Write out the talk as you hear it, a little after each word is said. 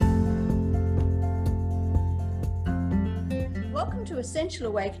Welcome to Essential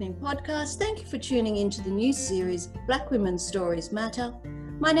Awakening Podcast. Thank you for tuning into the new series, Black Women's Stories Matter.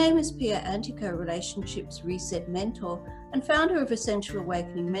 My name is Aja Vancica, Relationships Reset Mentor and founder of Essential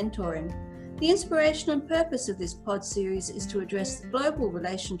Awakening Mentoring. The inspiration and purpose of this pod series is to address the global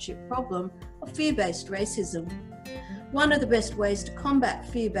relationship problem of fear-based racism. One of the best ways to combat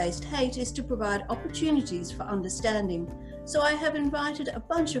fear-based hate is to provide opportunities for understanding. So I have invited a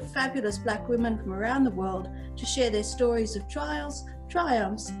bunch of fabulous Black women from around the world to share their stories of trials,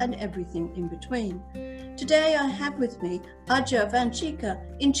 triumphs, and everything in between. Today I have with me Aja Vancica,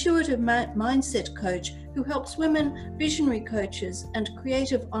 intuitive mindset coach who helps women, visionary coaches, and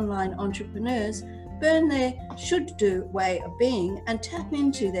creative online entrepreneurs burn their should-do way of being and tap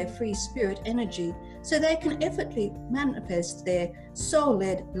into their free spirit energy so they can effortlessly manifest their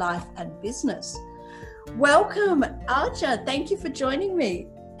soul-led life and business. Welcome, Aja. Thank you for joining me.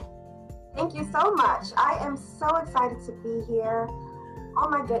 Thank you so much. I am so excited to be here. Oh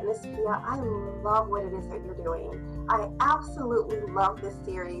my goodness, Pia, I love what it is that you're doing. I absolutely love this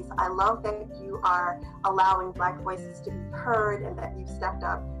series. I love that you are allowing Black voices to be heard and that you've stepped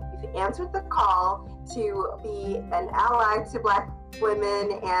up. You've answered the call to be an ally to Black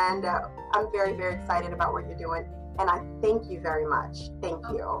women, and I'm very, very excited about what you're doing. And I thank you very much. Thank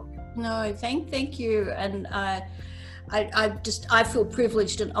you. No, thank you. And I feel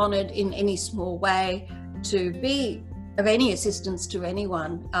privileged and honored in any small way to be of any assistance to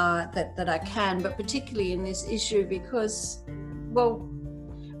anyone that I can, but particularly in this issue because, well,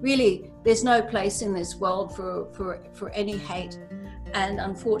 really, there's no place in this world for any hate. And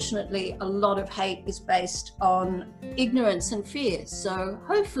unfortunately, a lot of hate is based on ignorance and fear. So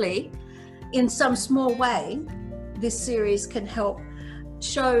hopefully, in some small way, this series can help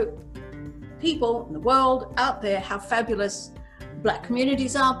show people in the world out there how fabulous Black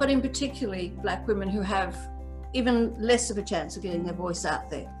communities are, but in particularly Black women who have even less of a chance of getting their voice out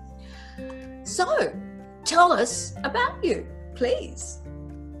there. So tell us about you, please.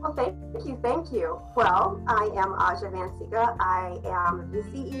 Well, thank you. Well, I am Aja Vancica. I am the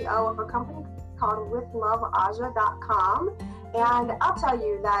CEO of a company called WithLoveAja.com, and I'll tell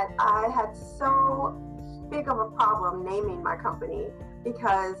you that I had so big of a problem naming my company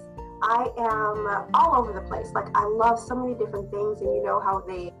because I am all over the place. Like, I love so many different things, and you know how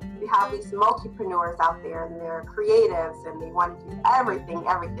you have these multipreneurs out there and they're creatives and they want to do everything.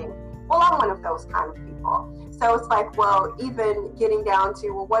 Well, I'm one of those kind of people. So it's like, well, even getting down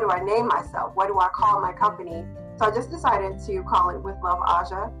to, well, what do I name myself? What do I call my company? So I just decided to call it With Love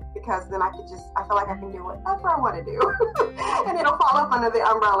Aja, because then I feel like I can do whatever I want to do. And it'll fall up under the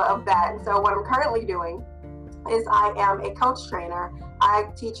umbrella of that. And so what I'm currently doing is I am a coach trainer. I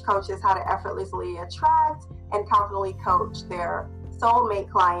teach coaches how to effortlessly attract and confidently coach their soulmate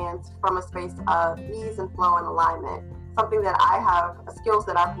clients from a space of ease and flow and alignment. Something that I have, skills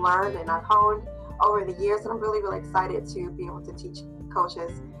that I've learned and I've honed over the years, and I'm really, really excited to be able to teach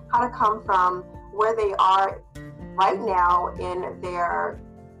coaches how to come from where they are right now in their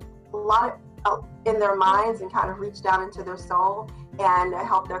minds and kind of reach down into their soul and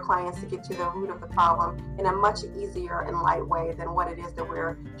help their clients to get to the root of the problem in a much easier and light way than what it is that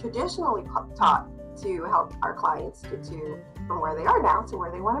we're traditionally taught to help our clients get to from where they are now to where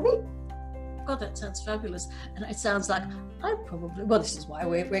they want to be. God, that sounds fabulous. And it sounds like I probably, well, this is why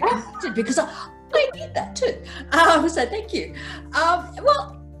we're connected, because I need that too. So thank you.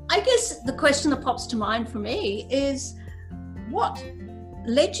 Well, I guess the question that pops to mind for me is what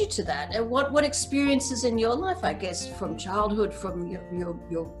led you to that? And what experiences in your life, I guess, from childhood, from your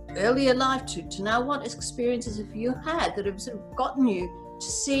earlier life to now, what experiences have you had that have sort of gotten you to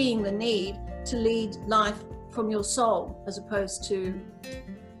seeing the need to lead life from your soul as opposed to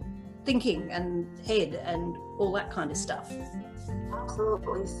thinking and head and all that kind of stuff?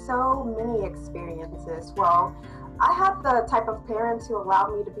 Absolutely. So many experiences. Well, I have the type of parents who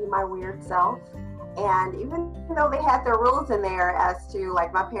allowed me to be my weird self. And even though they had their rules in there as to,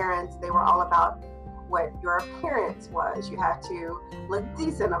 like, my parents, they were all about what your appearance was. You had to look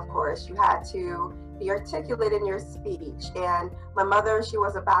decent, of course. You had to be articulate in your speech. And my mother, she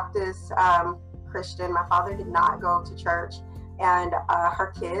was a Baptist Christian. My father did not go to church. And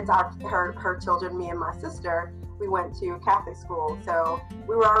her kids, her children, me and my sister, we went to Catholic school. So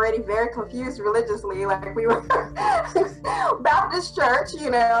we were already very confused religiously. Like, we were Baptist church,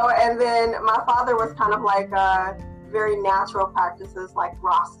 you know, and then my father was kind of like very natural practices like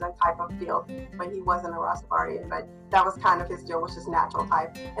Rasta type of deal, but he wasn't a Rastafarian, but that was kind of his deal, which is natural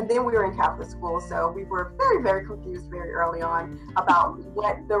type. And then we were in Catholic school, so we were very, very confused very early on about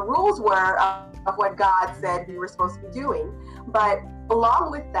what the rules were of what God said we were supposed to be doing. But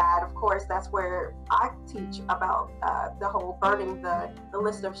along with that, of course, that's where I teach about the whole burning the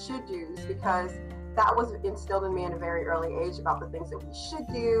list of should do's, because that was instilled in me at a very early age about the things that we should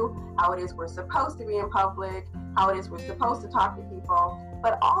do, how it is we're supposed to be in public, how it is we're supposed to talk to people.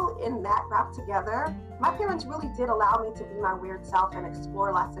 But all in that wrapped together, my parents really did allow me to be my weird self and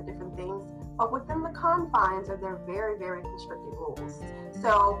explore lots of different things, but within the confines of their very, very constricted rules.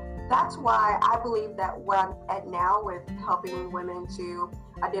 So that's why I believe that where I'm at now with helping women to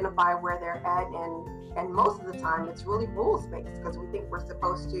identify where they're at, and most of the time it's really rules-based, because we think we're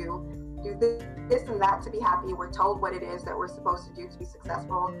supposed to do this and that to be happy. We're told what it is that we're supposed to do to be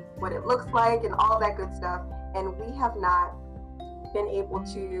successful, what it looks like, and all that good stuff. And we have not been able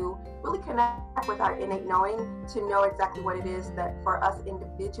to really connect with our innate knowing to know exactly what it is that for us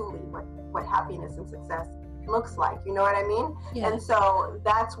individually, what happiness and success looks like. You know what I mean? Yeah. And so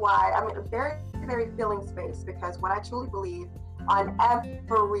that's why I'm in a very, very feeling space, because what I truly believe on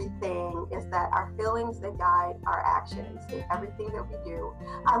everything is that our feelings, they guide our actions in everything that we do.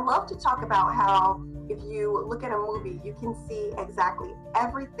 I love to talk about how if you look at a movie, you can see exactly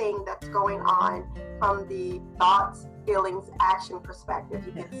everything that's going on from the thoughts, feelings, action perspective.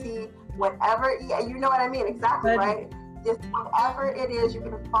 You can see whatever, you know what I mean? Exactly, right? Just whatever it is, you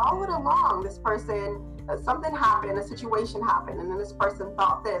can follow it along. This person, something happened, a situation happened, and then this person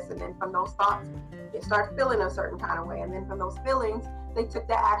thought this, and then from those thoughts, they start feeling a certain kind of way, and then from those feelings, they took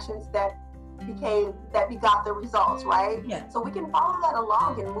the actions that begot the results, right? Yeah. So we can follow that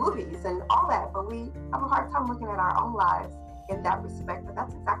along in movies and all that, but we have a hard time looking at our own lives in that respect. But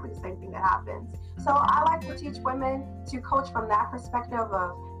that's exactly the same thing that happens. So I like to teach women to coach from that perspective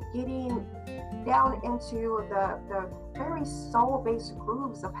of getting down into the very soul-based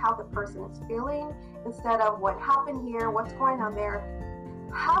grooves of how the person is feeling, instead of what happened here, what's going on there.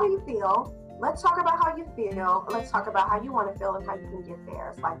 How do you feel? Let's talk about how you feel. Let's talk about how you want to feel and how you can get there.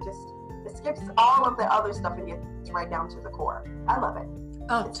 It's like it skips all of the other stuff and gets right down to the core. I love it.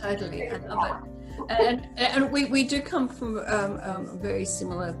 Oh, totally. I love it. And we do come from a very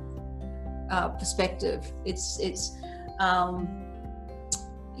similar perspective. It's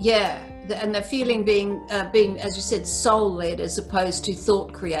and the feeling being, as you said, soul-led as opposed to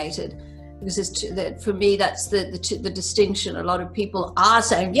thought-created. Because for me, that's the distinction. A lot of people are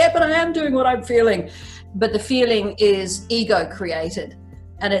saying, yeah, but I am doing what I'm feeling. But the feeling is ego-created.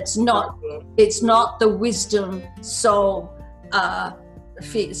 And it's not the wisdom, soul, so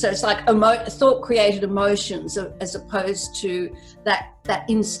it's like thought-created emotions as opposed to that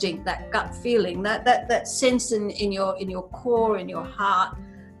instinct, that gut feeling, that sense in your core, in your heart,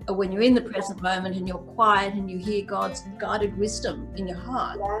 when you're in the present moment and you're quiet and you hear God's guided wisdom in your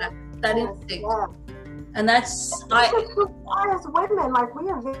heart. Yeah. That instinct. Yeah. And that's as women, like, we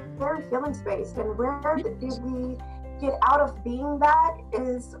are very feelings based, and where did we get out of being that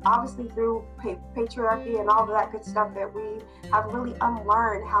is obviously through patriarchy and all of that good stuff, that we have really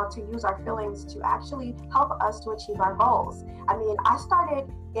unlearned how to use our feelings to actually help us to achieve our goals. I mean, I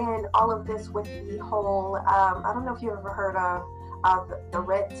started in all of this with the whole, I don't know if you've ever heard of the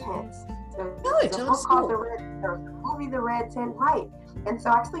red tent. There's a book called there's a movie, The Red Tent, right? And so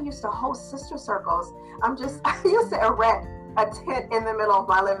I actually used to host sister circles. I used to erect a tent in the middle of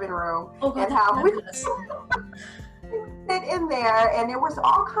my living room, and how we sit in there, and there was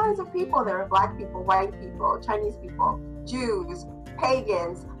all kinds of people. There were Black people, white people, Chinese people, Jews,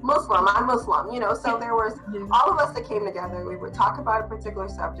 pagans, Muslim, non-Muslim, so there was all of us that came together. We would talk about a particular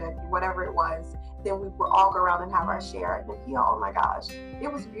subject, whatever it was. Then we would all go around and have our share. And oh my gosh,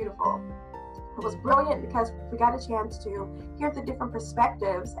 it was beautiful. It was brilliant because we got a chance to hear the different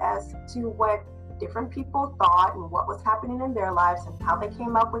perspectives as to what different people thought and what was happening in their lives and how they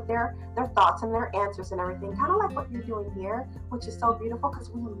came up with their thoughts and their answers and everything. Kind of like what you're doing here, which is so beautiful,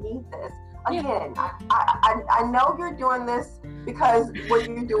 because we need this. Again, I know you're doing this because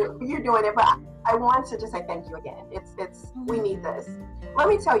you're doing it, but I want to just say thank you again. We need this. Let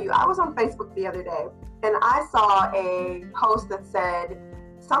me tell you, I was on Facebook the other day and I saw a post that said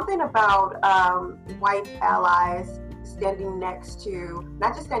something about white allies standing next to,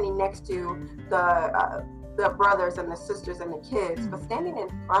 not just standing next to the brothers and the sisters and the kids, but standing in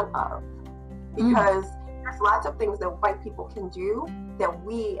front of, because there's lots of things that white people can do that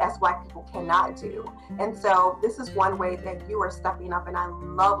we as Black people cannot do. And so this is one way that you are stepping up, and I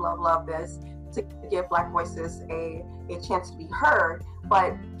love this, to give Black voices a chance to be heard,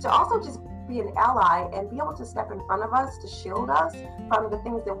 but to also just be an ally and be able to step in front of us to shield us from the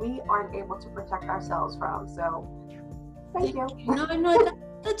things that we aren't able to protect ourselves from. So thank you. No,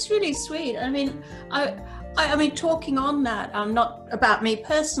 that's really sweet. I mean, I mean, talking on that, not about me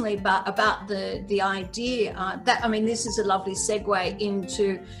personally, but about the idea that, I mean, this is a lovely segue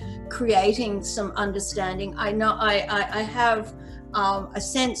into creating some understanding. I know I have a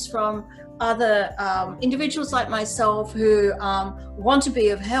sense from other individuals like myself who want to be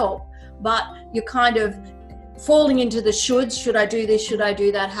of help, but you're kind of falling into the shoulds. Should I do this? Should I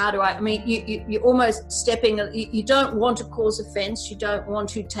do that? How do I mean, you're almost stepping, you don't want to cause offense. You don't want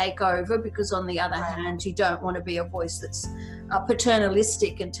to take over, because on the other hand, you don't want to be a voice that's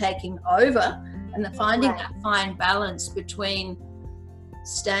paternalistic and taking over, and finding that fine balance between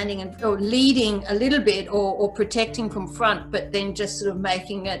standing and or leading a little bit, or protecting from front, but then just sort of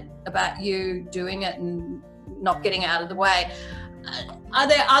making it about you doing it and not getting out of the way. Are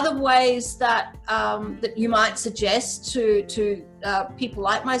there other ways that that you might suggest to people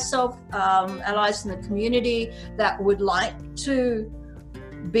like myself, allies in the community, that would like to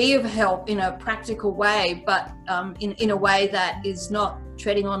be of help in a practical way, but in a way that is not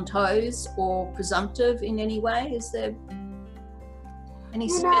treading on toes or presumptive in any way? Is there any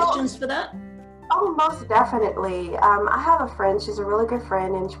suggestions for that? Oh, most definitely. I have a friend, she's a really good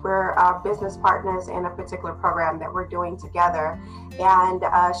friend, and we're business partners in a particular program that we're doing together. And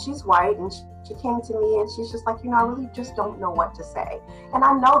she's white, and she came to me and she's just like, I really just don't know what to say. And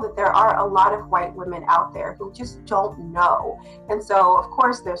I know that there are a lot of white women out there who just don't know. And so, of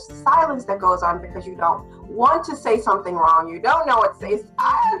course, there's silence that goes on because you don't want to say something wrong. You don't know what to say.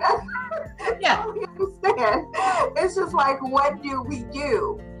 Yeah. I understand. It's just like, what do we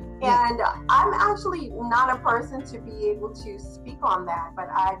do? And I'm actually not a person to be able to speak on that, but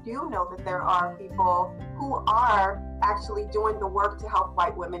I do know that there are people who are actually doing the work to help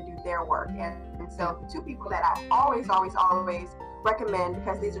white women do their work. And so two people that I always recommend,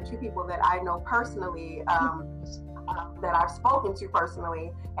 because these are two people that I know personally, that I've spoken to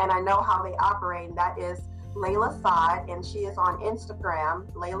personally, and I know how they operate, and that is Layla Saad, and she is on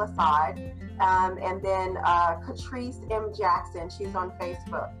Instagram, Layla Saad, and then Catrice M. Jackson, she's on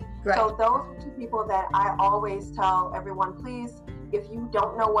Facebook. Right. So those are two people that I always tell everyone, please, if you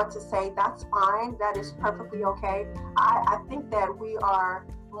don't know what to say, that's fine. That is perfectly okay. I think that we are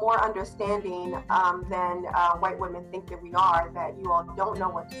more understanding than white women think that we are, that you all don't know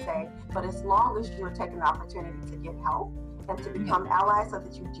what to say. But as long as you're taking the opportunity to get help and to become allies so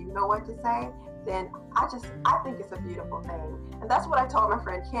that you do know what to say, then I think it's a beautiful thing. And that's what I told my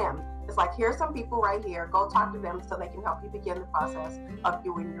friend Kim. It's like, here's some people right here, go talk to them so they can help you begin the process of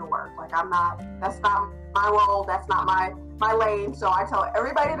doing your work. Like, that's not my role, that's not my lane. So I tell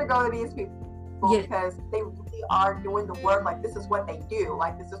everybody to go to these people because they really are doing the work. Like, this is what they do.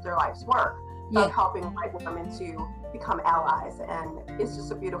 Like, this is their life's work of helping white women to become allies. And it's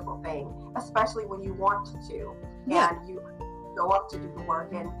just a beautiful thing, especially when you want to and you go up to do the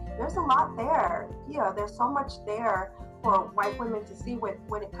work. And there's a lot there. There's so much there for white women to see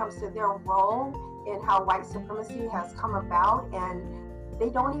when it comes to their role and how white supremacy has come about, and they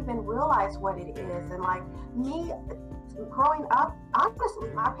don't even realize what it is. And like me, growing up, honestly,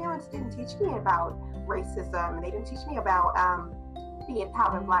 my parents didn't teach me about racism, and they didn't teach me about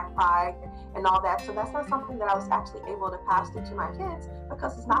having Black pride and all that. So that's not something that I was actually able to pass through to my kids,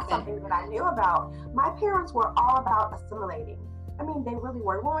 because it's not something that I knew about. My parents were all about assimilating. I mean, they really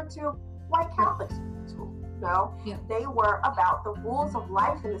were. We went to white Catholic school. They were about the rules of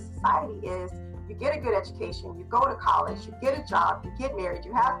life in the society is you get a good education, you go to college, you get a job, you get married,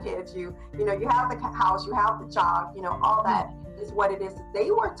 you have kids, you have the house, you have the job, all that is what it is that they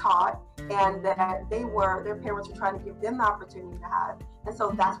were taught, and that their parents were trying to give them the opportunity to have. And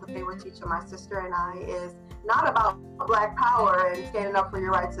so that's what they were teaching my sister and I, is not about Black power and standing up for your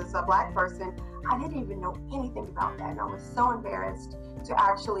rights as a Black person. I didn't even know anything about that, and I was so embarrassed to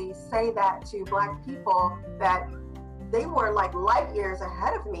actually say that to Black people, that they were like light years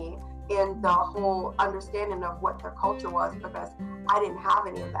ahead of me in the whole understanding of what their culture was, because I didn't have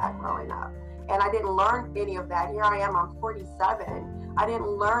any of that growing up. And I didn't learn any of that. Here I am, I'm 47. I didn't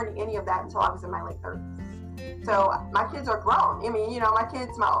learn any of that until I was in my late 30s. So my kids are grown. I mean, my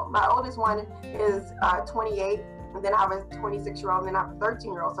kids, my oldest one is 28. And then I have a 26-year-old, and then I have a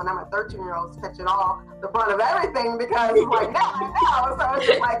 13-year-old. So now my 13-year-old is catching all the brunt of everything, because he's like, now. So it's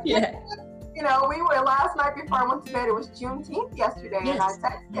just like, we were last night before I went to bed, it was Juneteenth yesterday, and I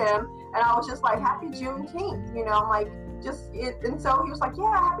texted him, and I was just like, happy Juneteenth, I'm like, and so he was like,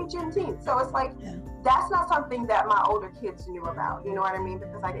 yeah, happy Juneteenth. So it's like, that's not something that my older kids knew about, you know what I mean?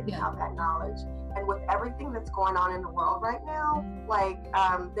 Because I didn't have that knowledge. and with everything that's going on in the world right now, like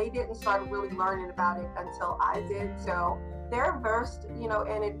they didn't start really learning about it until I did. So they're versed, you know,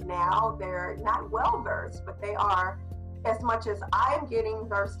 in it now. They're not well versed, but they are. As much as I'm getting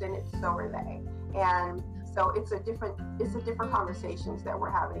versed in it, so are they. And so it's a different conversations that we're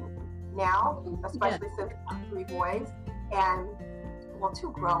having now, especially since I have 3 boys and, well,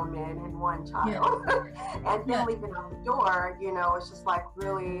 2 grown men and 1 child. And then leaving out the door, you know, it's just like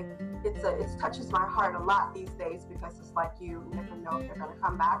really, it touches my heart a lot these days, because it's like you never know if they're going to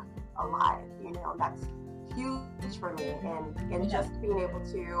come back alive, you know. That's huge for me, and just being able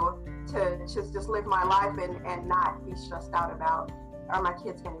to just live my life and not be stressed out about, are my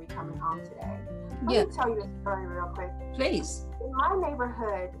kids going to be coming home today? Let me tell you a story real quick. Please. In my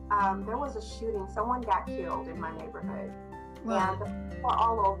neighborhood, there was a shooting. Someone got killed in my neighborhood. Wow. And the people were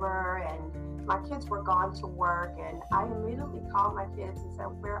all over, and my kids were gone to work, and I immediately called my kids and said,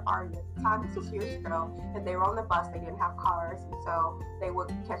 where are you? At the time, this was years ago, and they were on the bus. They didn't have cars, and so they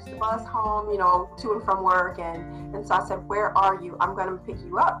would catch the bus home, you know, to and from work, and so I said, where are you? I'm going to pick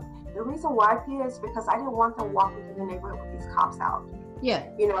you up. The reason why, Pia, is because I didn't want them walking through the neighborhood with these cops out. Yeah.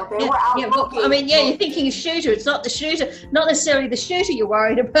 You know, they were out looking. But, I mean, you're thinking shooter. It's not the shooter, not necessarily the shooter you're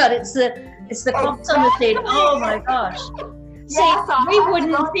worried about. It's the cops on the scene. Oh my gosh. See, so we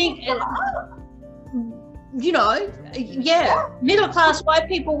wouldn't think, you know, middle class white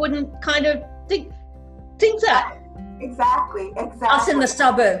people wouldn't kind of think that. Exactly. Us in the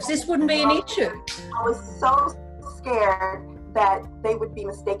suburbs, this wouldn't be an issue. I was so scared that they would be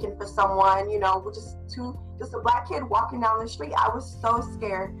mistaken for someone, you know, just a black kid walking down the street. I was so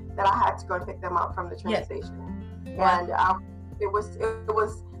scared that I had to go and pick them up from the train station. And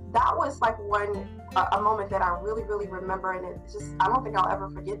that was like a moment that I really, really remember, and I don't think I'll ever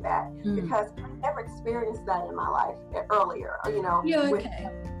forget that, because I never experienced that in my life earlier, you know.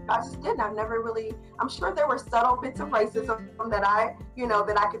 I just didn't. I've never really, I'm sure there were subtle bits of racism that I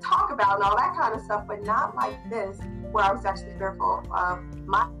could talk about and all that kind of stuff, but not like this, where I was actually fearful of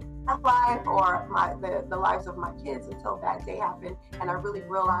my life or the lives of my kids until that day happened, and I really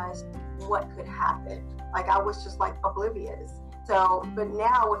realized what could happen. Like, I was just like oblivious. So, but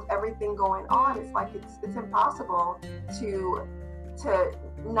now with everything going on, it's like it's impossible to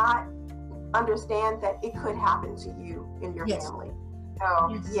not understand that it could happen to you and your family.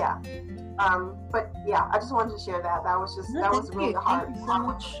 So but yeah, I just wanted to share that. That was really hard. Thank you so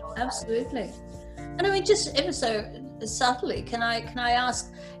much. Absolutely. And I mean, just ever so subtly, can I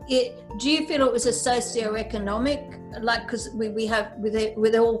ask, do you feel it was a socioeconomic, like, because we have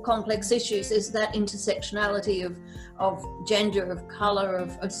with all complex issues, is that intersectionality of gender, of color,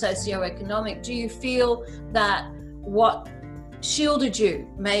 of socioeconomic? Do you feel that what shielded you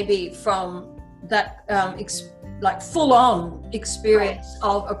maybe from that like full-on experience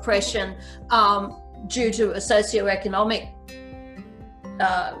of oppression due to a socioeconomic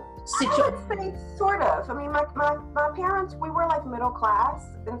situation? I would say sort of. I mean, my parents, we were like middle class,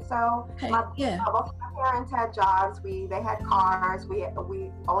 and so both of my parents had jobs. They had cars. We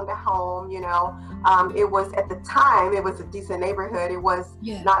owned a home. You know, it was, at the time, it was a decent neighborhood. It was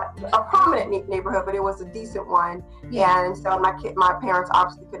not a prominent neighborhood, but it was a decent one. And so my parents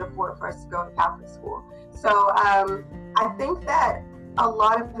obviously could afford for us to go to Catholic school. So I think that a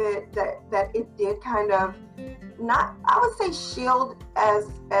lot of it that it did kind of, not, I would say, shield as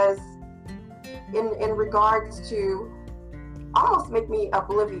in regards to almost make me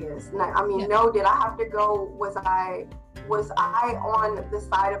oblivious. I mean, no, did I have to go? Was I on the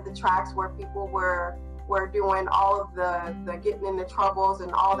side of the tracks where people were doing all of the getting into troubles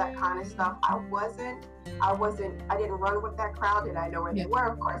and all that kind of stuff? I didn't run with that crowd. Did I know where they were?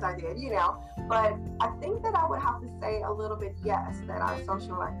 Of course I did, you know. But I think that I would have to say a little bit, yes, that our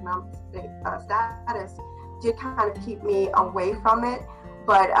socioeconomic status did kind of keep me away from it.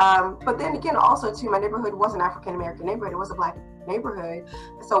 But then again, also too, my neighborhood was an African American neighborhood. It was a Black neighborhood,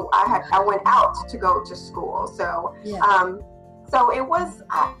 so I went out to go to school. So so it was.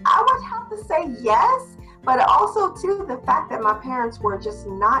 I would have to say yes, but also too, the fact that my parents were just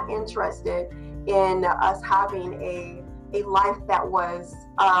not interested in us having a life that was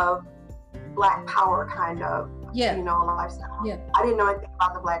of Black power kind of, you know, lifestyle. I didn't know anything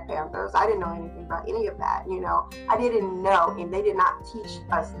about the Black Panthers. I didn't know anything about any of that, you know. I didn't know, and they did not teach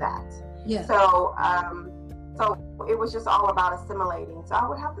us that. So so it was just all about assimilating. So I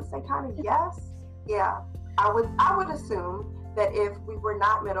would have to say kind of yes. I would assume that if we were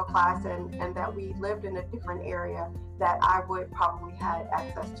not middle class and that we lived in a different area, that I would probably had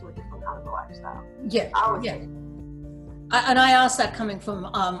access to a different kind of a lifestyle. I would say. And I asked that coming from,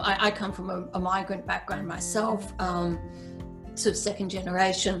 I come from a migrant background myself, sort of second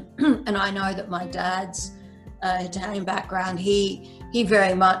generation, and I know that my dad's Italian background, he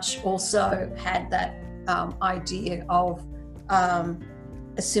very much also had that idea of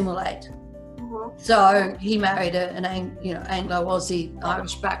assimilate. So he married an Anglo-Aussie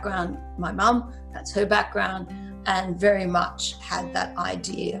Irish background. My mum, that's her background, and very much had that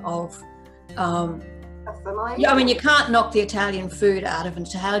idea of assimilate. Yeah, I mean, you can't knock the Italian food out of an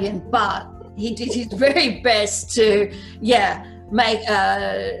Italian, but he did his very best to make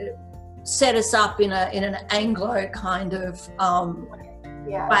set us up in an Anglo kind of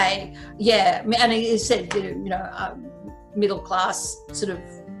way. Yeah, and he said, middle class sort of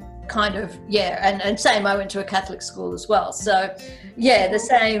kind of, and same, I went to a Catholic school as well. So, the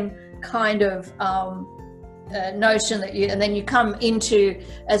same kind of notion that and then you come into,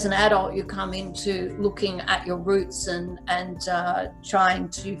 as an adult, you come into looking at your roots and trying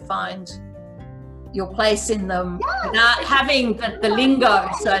to find your place in them without having the lingo,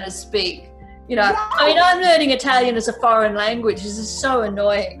 so to speak. I mean, I'm learning Italian as a foreign language. This is so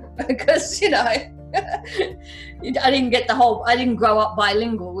annoying because, I didn't grow up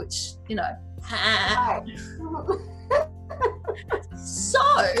bilingual, which, So,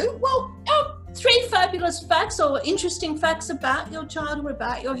 well, 3 fabulous facts or interesting facts about your childhood,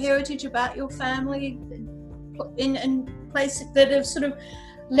 about your heritage, about your family in places that have sort of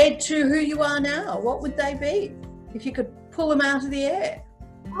led to who you are now. What would they be if you could pull them out of the air?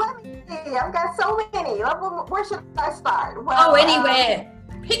 Let me see. I've got so many. Where should I start? Well, anywhere.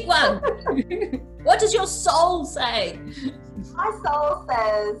 Pick one. What does your soul say? My soul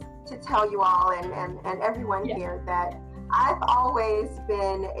says to tell you all and everyone here that I've always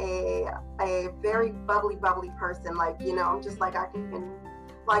been a very bubbly person. I'm just like, I can,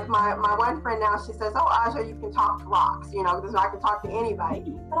 like my one friend now, she says, "Oh, Aja, you can talk to rocks, because I can talk to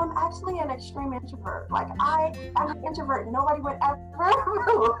anybody." But I'm actually an extreme introvert. Like, I am an introvert. Nobody would ever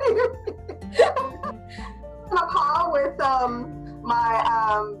believe me. On a call with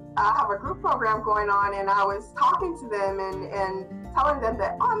I have a group program going on, and I was talking to them and telling them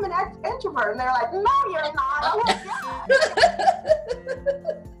that I'm an introvert, and they're like, "No, you're not." I'm like, "Yeah."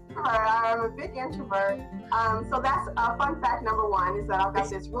 I'm a big introvert. So that's fun fact number 1 is that I've got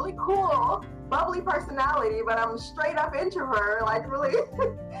this really cool, bubbly personality, but I'm a straight up introvert, like really.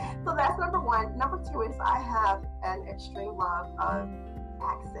 So that's number 1. Number 2 is I have an extreme love of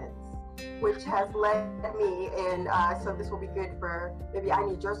accents, which has led me in, so this will be good for, maybe I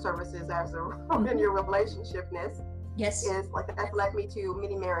need your services as in your relationshipness. Yes. Is like, that's led me to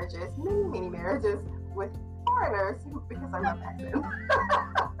many marriages with foreigners because I love accents.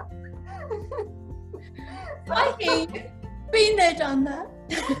 So, I hear you. Been there, done that.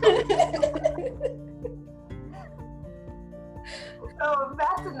 So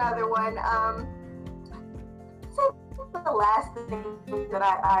that's another one. So the last thing that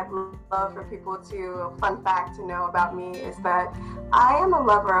I'd love for people to, fun fact to know about me is that I am a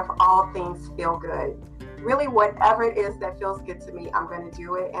lover of all things feel good. Really, whatever it is that feels good to me, I'm going to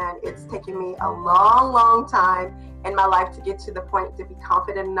do it. And it's taken me a long, long time in my life to get to the point to be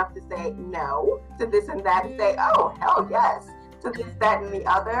confident enough to say no to this and that, and say, oh, hell yes, to this, that, and the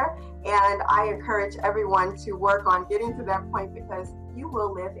other. And I encourage everyone to work on getting to that point, because you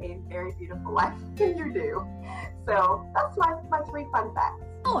will live a very beautiful life when you do. So that's my 3 fun facts.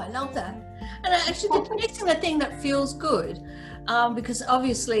 Oh, I love that. And actually, connecting the thing that feels good, because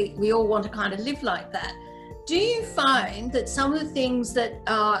obviously we all want to kind of live like that. Do you find that some of the things that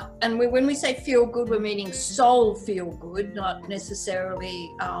and when we say feel good, we're meaning soul feel good, not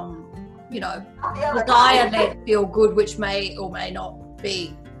necessarily, desire-led feel good, which may or may not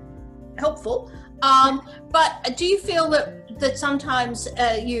be helpful. But do you feel that sometimes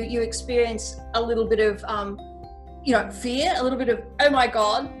you experience a little bit of fear, a little bit of, oh my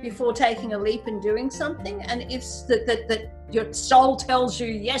God, before taking a leap and doing something? And if that your soul tells you,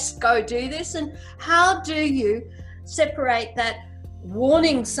 yes, go do this, and how do you separate that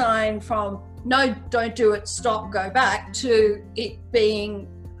warning sign from, no, don't do it, stop, go back, to it being,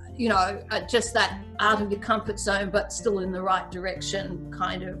 just that out of your comfort zone, but still in the right direction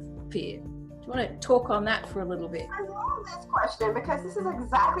kind of fear? Do you want to talk on that for a little bit? I love this question, because this is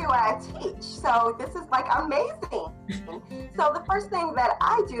exactly what I teach. So this is like amazing. So the first thing that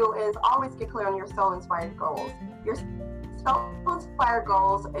I do is always get clear on your soul-inspired goals. Your soul-inspired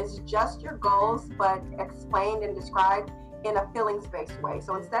goals is just your goals, but explained and described in a feelings-based way.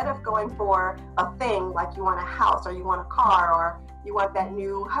 So instead of going for a thing like you want a house or you want a car or you want that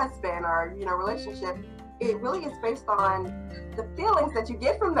new husband or relationship, it really is based on the feelings that you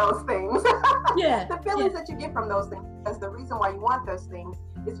get from those things. Yeah. The feelings that you get from those things, because the reason why you want those things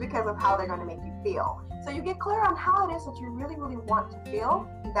is because of how they're going to make you feel. So you get clear on how it is that you really, really want to feel.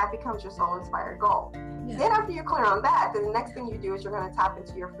 That becomes your soul inspired goal. Yeah. Then after you're clear on that, then the next thing you do is you're going to tap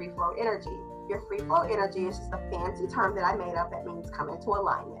into your free flow energy. Your free flow energy is just a fancy term that I made up that means come into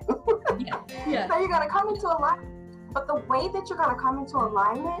alignment. Yeah. So you're going to come into alignment. But the way that you're going to come into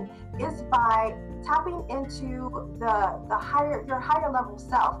alignment is by tapping into your higher level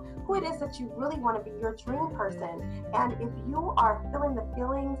self, who it is that you really want to be, your dream person. And if you are feeling the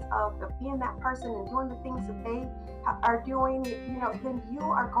feelings of being that person and doing the things that they are doing, then you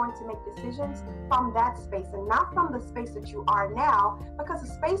are going to make decisions from that space and not from the space that you are now, because the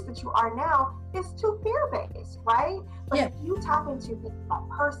space that you are now is too fear-based, right? But if you tap into being a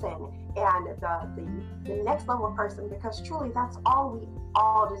person and the next level person, because truly that's all we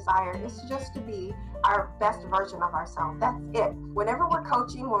all desire, is just to be our best version of ourselves. That's it. Whenever we're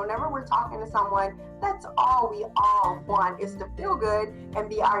coaching, whenever we're talking to someone, that's all we all want, is to feel good and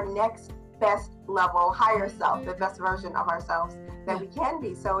be our next best level, higher self, the best version of ourselves that we can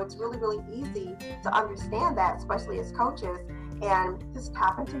be. So it's really, really easy to understand that, especially as coaches, and just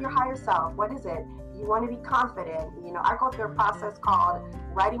tap into your higher self. What is it? You want to be confident. I go through a process called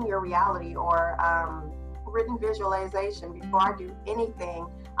writing your reality, or written visualization. Before I do anything,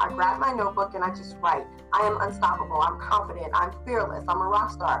 I grab my notebook and I just write. I am unstoppable. I'm confident. I'm fearless. I'm a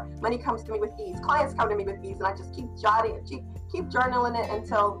rock star. Money comes to me with ease. Clients come to me with ease, and I just keep keep journaling it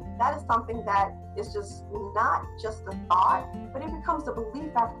until that is something that is just not just a thought, but it becomes a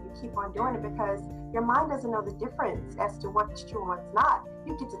belief after you keep on doing it, because your mind doesn't know the difference as to what's true and what's not.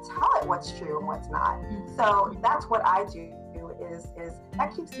 You get to tell it what's true and what's not. So that's what I do. Is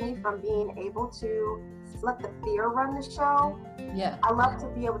that keeps me from being able to let the fear run the show. Yeah, I love to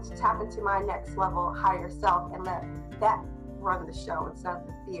be able to tap into my next level higher self and let that run the show instead of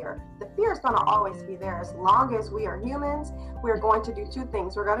the fear. The fear is going to always be there. As long as we are humans, we're going to do two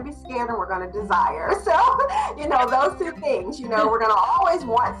things. We're going to be scared and we're going to desire. So, those two things, we're going to always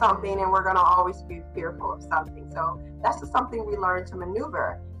want something and we're going to always be fearful of something. So that's just something we learn to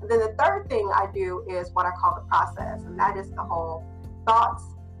maneuver. And then the third thing I do is what I call the process. And that is the whole thoughts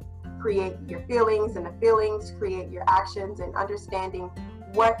create your feelings, and the feelings create your actions, and understanding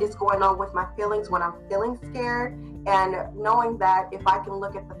what is going on with my feelings when I'm feeling scared, and knowing that if I can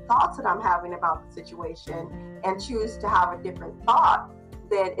look at the thoughts that I'm having about the situation and choose to have a different thought,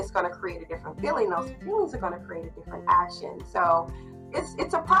 then it's going to create a different feeling. Those feelings are going to create a different action. So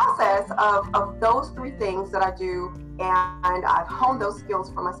it's a process of those three things that I do, and I've honed those skills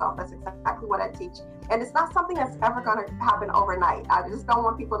for myself. That's exactly what I teach. And it's not something that's ever going to happen overnight. I just don't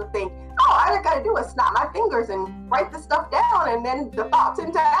want people to think, oh, all I got to do is snap my fingers and write the stuff down, and then the thoughts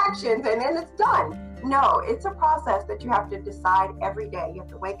into actions, and then it's done. No, it's a process that you have to decide every day. You have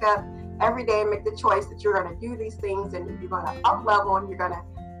to wake up every day and make the choice that you're going to do these things, and you're going to up level, and you're going to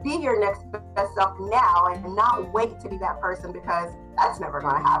be your next best self now, and not wait to be that person, because that's never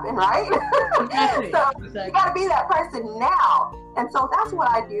going to happen, right? Exactly. So you got to be that person now. And so that's what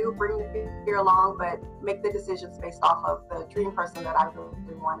I do, bring the fear along, but make the decisions based off of the dream person that I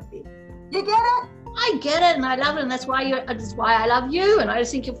really want to be. You get it? I get it, and I love it, and that's why I love you, and I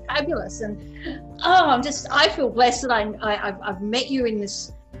just think you're fabulous. And I feel blessed that I've met you in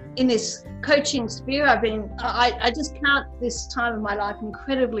this coaching sphere. I just count this time of my life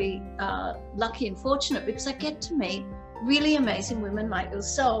incredibly lucky and fortunate, because I get to meet really amazing women like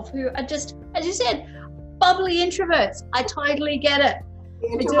yourself who are just, as you said, bubbly introverts. I totally get it.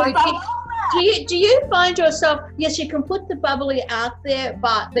 Do you find yourself, yes, you can put the bubbly out there,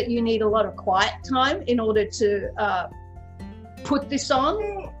 but that you need a lot of quiet time in order to put this on?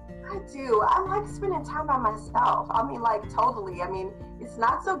 I do. I like spending time by myself. Totally. It's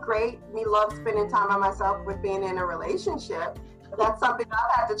not so great. Me love spending time by myself with being in a relationship. That's something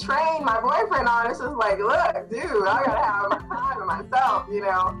I've had to train my boyfriend on. It's just like, look, dude, I gotta have my time to myself,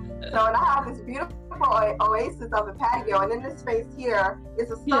 So, and I have this beautiful oasis of a patio, and in this space here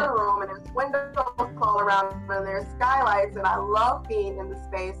is a sunroom, and there's windows all around, and there's skylights, and I love being in the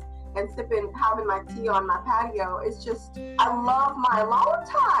space and having my tea on my patio. It's just, I love my alone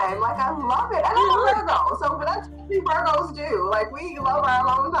time. I love it. And I'm a Virgo, so that's what Virgos do. We love our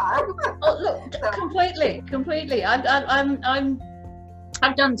alone time. Oh, look, so. Completely. I've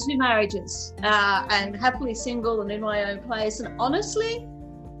done 2 marriages, and happily single and in my own place. And honestly,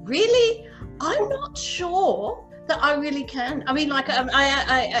 really, I'm not sure that I really can. I like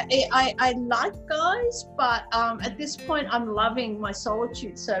guys, but at this point, I'm loving my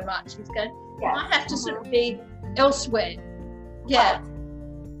solitude so much. It's going, I have to sort of be elsewhere. Yeah.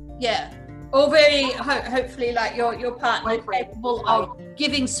 Or very, hopefully, like your partner capable of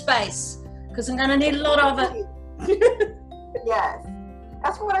giving space, because I'm going to need a lot of it. Yes.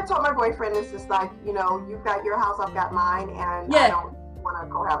 That's what I told my boyfriend. It's just like, you know, you've got your house, I've got mine, and I don't want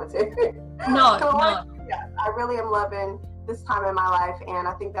to cohabitate. No, so no. I really am loving this time in my life, and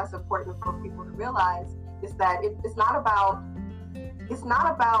I think that's important for people to realize, is that it's not about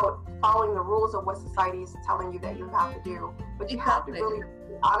following the rules of what society is telling you that you have to do, but you have to really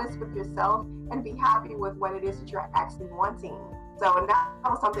be honest with yourself and be happy with what it is that you're actually wanting. So, and that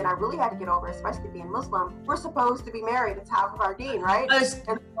was something I really had to get over, especially being Muslim. We're supposed to be married. It's half of our deen, right? I was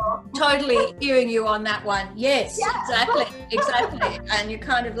totally hearing you on that one. Yes, exactly. And you're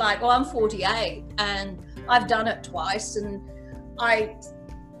kind of like, well, I'm 48 and I've done it twice, and I'm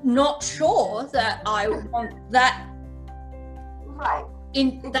not sure that I want that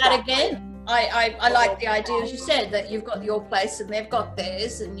that again. I like the idea, as you said, that you've got your place and they've got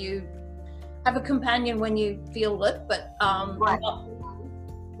theirs, and you have a companion when you feel it, but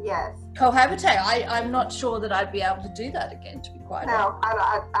yes, cohabitate. I'm not sure that I'd be able to do that again, to be quite honest.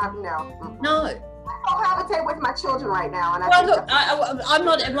 No. I cohabitate with my children right now, and I'm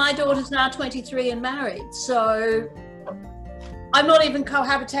not. My daughter's now 23 and married, so I'm not even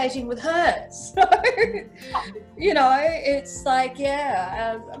cohabitating with her. So, you know, it's like,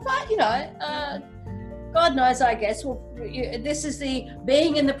 but you know, God knows, I guess. Well, this is the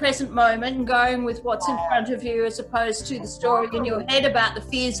being in the present moment and going with what's in front of you, as opposed to the story in your head about the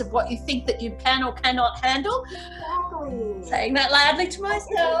fears of what you think that you can or cannot handle. Exactly. Saying that loudly to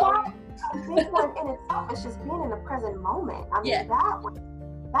myself. I think one in itself is just being in the present moment. I mean,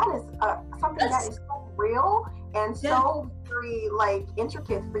 that is something that is so real and so very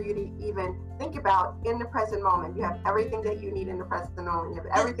intricate for you to even think about in the present moment. You have everything that you need in the present moment. You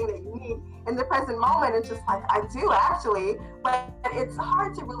have everything that you need in the present moment. It's just like, I do actually, but it's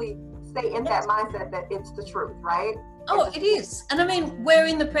hard to really stay in that mindset that it's the truth, right? Oh, it is. And I mean, we're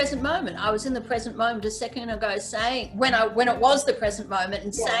in the present moment. I was in the present moment a second ago, saying when it was the present moment,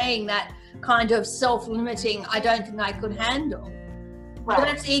 and saying that kind of self-limiting, I don't think I could handle. Right. But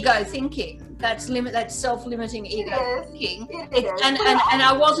that's ego thinking. That's self-limiting ego thinking. And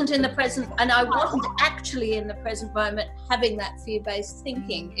I wasn't in the present, and I wasn't actually in the present moment having that fear-based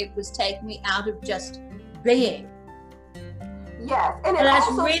thinking. It was taking me out of just being. Yes, and that's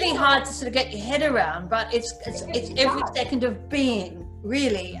really hard to sort of get your head around, but it's every second of being,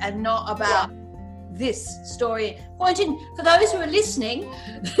 really, and not about this story. Pointing, for those who are listening,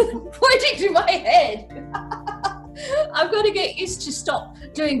 pointing to my head. I've got to get used to stop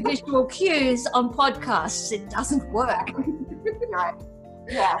doing visual cues on podcasts. It doesn't work. You're right.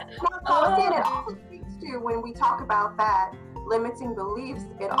 Yeah. Again, it also speaks to, when we talk about that limiting beliefs,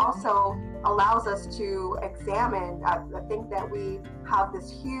 it also allows us to examine. I think that we have this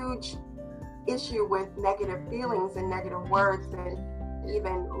huge issue with negative feelings and negative words and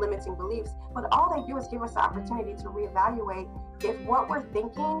even limiting beliefs, but all they do is give us the opportunity to reevaluate if what we're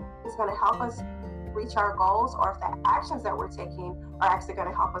thinking is going to help us reach our goals, or if the actions that we're taking are actually going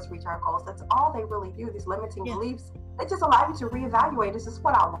to help us reach our goals. That's all they really do. These limiting beliefs, they just allow you to reevaluate. Is this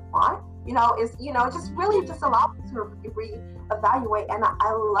what I want? Just really just allow you to reevaluate. And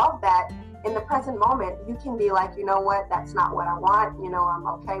I love that in the present moment, you can be like, you know what, that's not what I want. I'm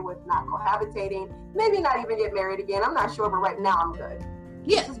okay with not cohabitating, maybe not even get married again. I'm not sure, but right now I'm good.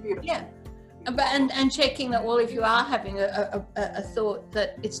 Yeah. This is beautiful. Yeah. And checking that, well, if you are having a thought,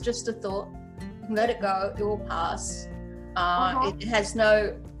 that it's just a thought, let it go, it will pass. It has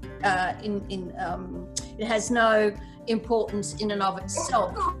no it has no importance in and of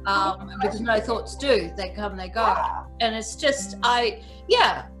itself, because no thoughts do. They come, they go. And it's just,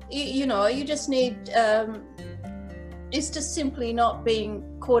 you just need, it's just simply not being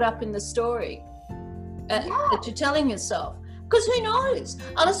caught up in the story that you're telling yourself. Because who knows?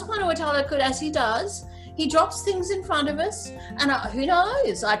 Allah subhanahu wa ta'ala could, as he does, he drops things in front of us, and who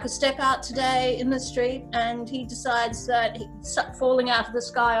knows? I could step out today in the street and he decides that falling out of the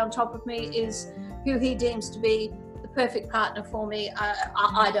sky on top of me is who he deems to be the perfect partner for me.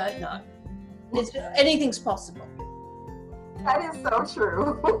 I don't know. Anything's possible. That is so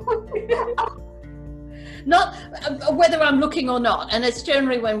true. Not whether I'm looking or not, and it's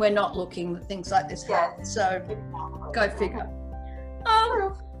generally when we're not looking that things like this happen. So go figure.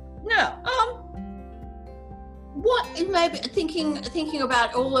 What it may be, thinking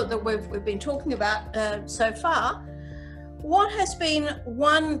about all of that we've been talking about so far, what has been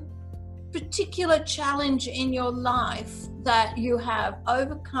one particular challenge in your life that you have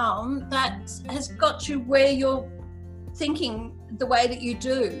overcome that has got you where you're thinking the way that you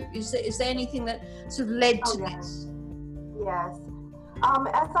do? Is there anything that sort of led to this? Yes.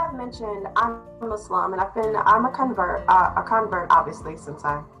 As I've mentioned, I'm Muslim, and I'm a convert obviously, since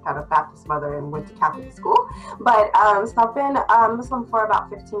I had a Baptist mother and went to Catholic school. But so I've been Muslim for about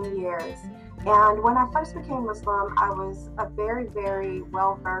 15 years. And when I first became Muslim, I was very, very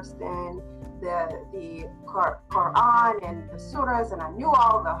well versed in the Quran and the surahs, and I knew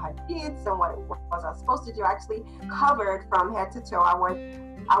all the hadiths and what it was I was supposed to do. I actually covered from head to toe. I wore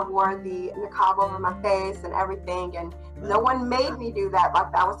the niqab over my face and everything, and no one made me do that.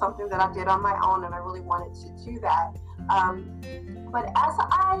 Like, that was something that I did on my own, and I really wanted to do that. But as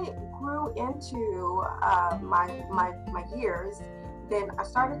I grew into my years, then I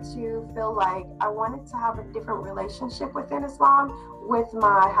started to feel like I wanted to have a different relationship within Islam with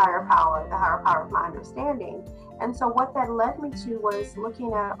my higher power, the higher power of my understanding. And so what that led me to was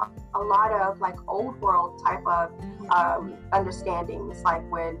looking at a lot of like old world type of understandings, like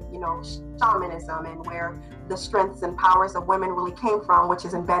when, shamanism, and where the strengths and powers of women really came from, which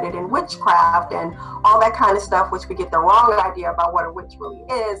is embedded in witchcraft and all that kind of stuff, which we get the wrong idea about what a witch really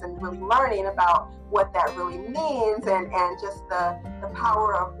is, and really learning about what that really means, and just the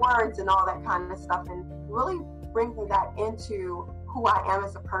power of words and all that kind of stuff, and really bringing that into who I am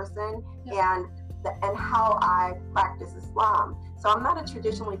as a person, and how I practice Islam. So I'm not a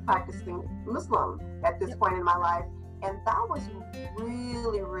traditionally practicing Muslim at this point in my life. And that was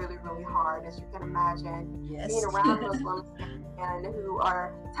really, really, really hard, as you can imagine. Yes. Being around Muslims and who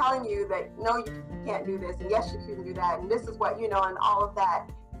are telling you that, no, you can't do this, and yes, you can do that, and this is what, and all of that.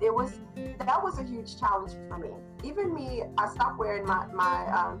 That was a huge challenge for me. Even me, I stopped wearing my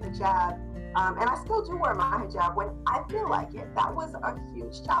hijab, and I still do wear my hijab when I feel like it. That was a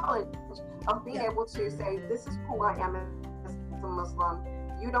huge challenge of being able to say, this is who I am as a Muslim.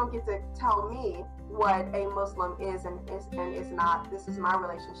 You don't get to tell me what a Muslim is and is not. This is my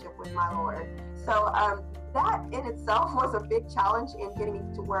relationship with my Lord. So that in itself was a big challenge in getting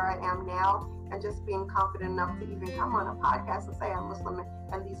me to where I am now, and just being confident enough to even come on a podcast and say I'm Muslim,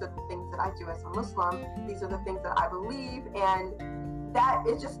 and these are the things that I do as a Muslim. These are the things that I believe, and that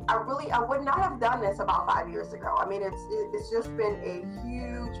is just, I would not have done this about 5 years ago. I mean, it's just been a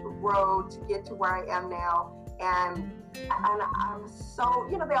huge road to get to where I am now. And I'm so,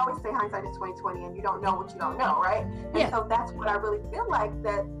 they always say hindsight is 20/20, and you don't know what you don't know, right? And so that's what I really feel like,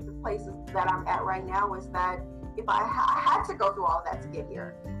 that the places that I'm at right now is that if I had to go through all of that to get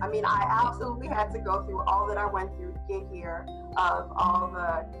here. I mean, I absolutely had to go through all that I went through to get here, of all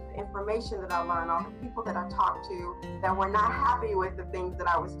the information that I learned, all the people that I talked to that were not happy with the things that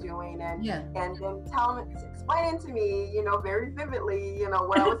I was doing, and then explaining to me, very vividly,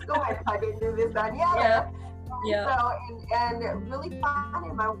 where I was going if I didn't do this, that, So, and really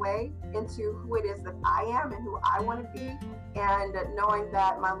finding my way into who it is that I am and who I want to be, and knowing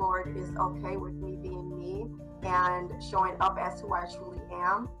that my Lord is okay with me being me and showing up as who I truly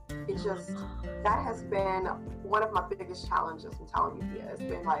am. That has been one of my biggest challenges. I'm telling you, Pia. It's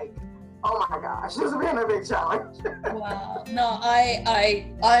been like, oh my gosh, it's been a big challenge. Wow. No,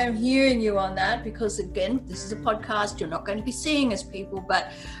 I'm hearing you on that, because again, this is a podcast. You're not going to be seeing us, people,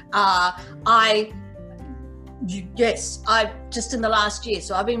 but yes, I just in the last year.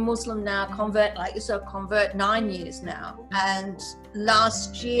 So I've been Muslim now, convert 9 years now. And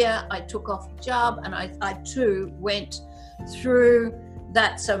last year I took off hijab, and I too went through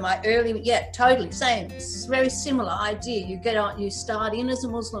that. So my early, totally same. It's a very similar idea. You start in as a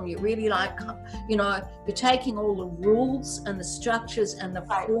Muslim, you really you're taking all the rules and the structures and the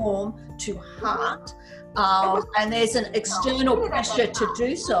form to heart. And there's an external pressure to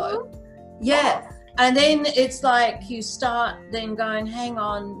do so. Yeah. And then it's like you start then going, hang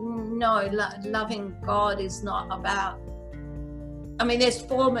on, no, loving God is not about, there's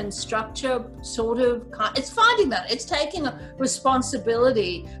form and structure, it's finding that. It's taking a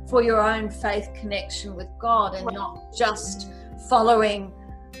responsibility for your own faith connection with God, and not just following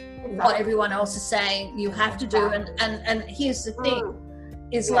what everyone else is saying you have to do. And here's the thing.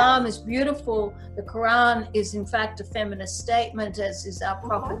 Islam is beautiful. The Quran is in fact a feminist statement, as is our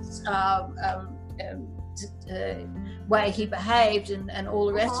Prophet's way he behaved, and all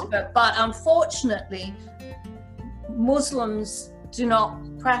the rest of it. But unfortunately, Muslims do not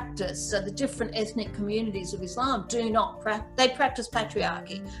practice, so the different ethnic communities of Islam do not practice, they practice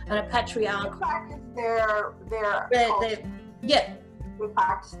patriarchy, and a patriarch. They practice their culture. They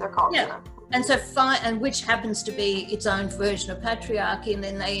practice their culture. Yeah. And so, and which happens to be its own version of patriarchy, and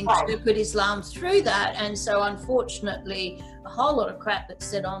then they interpret Islam through that. And so, unfortunately, a whole lot of crap that's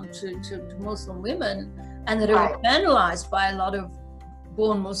said on to Muslim women, and that are internalized by a lot of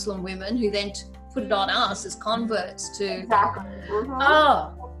born Muslim women, who then put it on us as converts to. Exactly.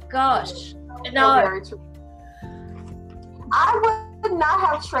 Oh gosh, no. Very true. I would would not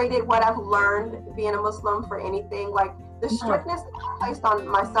have traded what I've learned being a Muslim for anything. Like the strictness that I placed on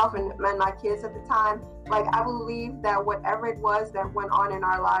myself and my kids at the time, like I believe that whatever it was that went on in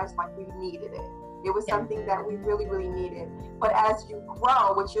our lives, like we needed it. It was something that we really, really needed. But as you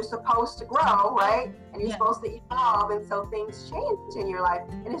grow, which you're supposed to grow, right? And you're supposed to evolve, and so things change in your life.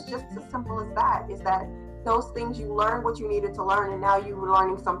 And it's just as simple as that, is that those things, you learned what you needed to learn, and now you're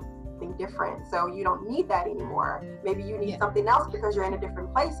learning something different. So you don't need that anymore. Maybe you need something else because you're in a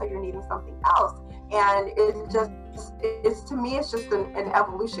different place, so you're needing something else. And to me, it's just an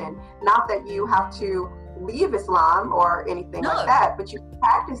evolution. Not that you have to leave Islam or anything like that, but you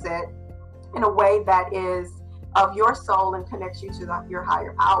practice it in a way that is of your soul and connects you to your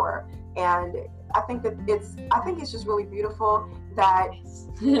higher power. And I think it's just really beautiful that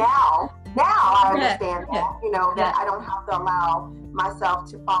now I understand that, you know, that I don't have to allow myself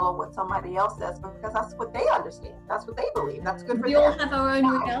to follow what somebody else says, because that's what they understand. That's what they believe. That's good for them. We all have our own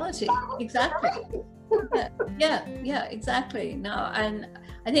reality. Exactly. Yeah, exactly. No, and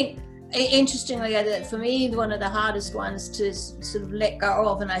I think, interestingly, for me, one of the hardest ones to sort of let go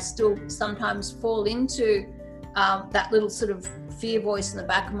of, and I still sometimes fall into that little sort of fear voice in the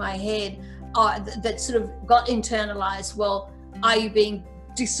back of my head that sort of got internalized. Well, are you being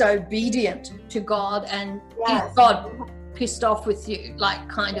disobedient to God, and is God pissed off with you, like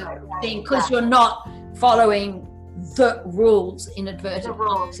kind of thing, because you're not following the rules, in inverted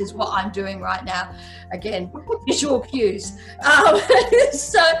commas, is what I'm doing right now. Again, visual cues.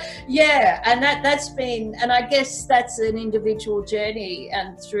 So yeah, and that's been, and I guess that's an individual journey.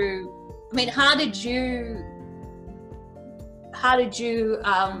 And through, I mean, how did you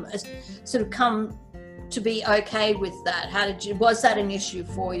sort of come to be okay with that? Was that an issue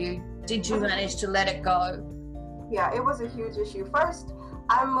for you? Did you manage to let it go? Yeah, it was a huge issue. First,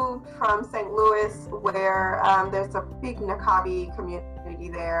 I moved from St. Louis, where there's a big Naqabi community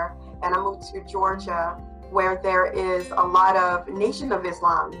there, and I moved to Georgia, where there is a lot of Nation of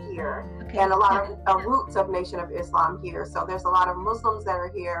Islam here, and a lot of roots of Nation of Islam here. So there's a lot of Muslims that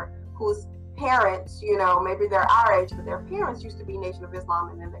are here whose parents, you know, maybe they're our age, but their parents used to be Nation of Islam,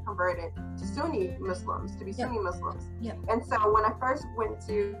 and then they converted to Sunni Muslims, to be Sunni Muslims. And so when I first went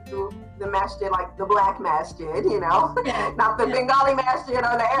to the masjid, like the black masjid, you know, not the Bengali masjid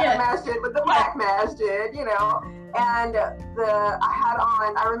or the Arab masjid, but the black masjid, you know, and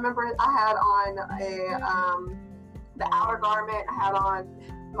I remember I had on the outer garment, I had on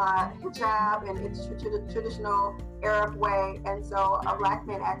my hijab, and it's traditional Arab way. And so a black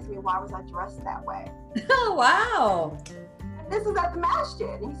man asked me, why was I dressed that way? Oh, wow. And this is at the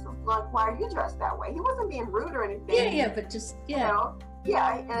masjid. And he's like, why are you dressed that way? He wasn't being rude or anything. But just, you know?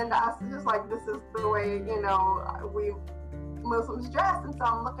 And I was just like, this is the way, you know, we Muslims dress. And so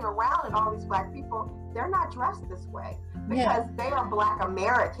I'm looking around at all these black people. They're not dressed this way because they are black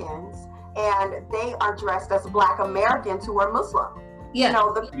Americans, and they are dressed as black Americans who are Muslim. You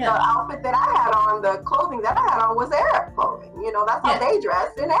know, the outfit that I had on, the clothing that I had on was Arab clothing. You know, that's how they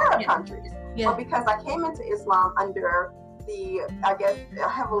dress in Arab countries. But because I came into Islam under the, I guess,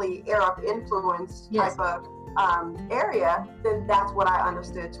 heavily Arab influenced type of area, then that's what I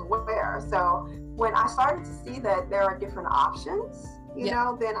understood to wear. So when I started to see that there are different options, you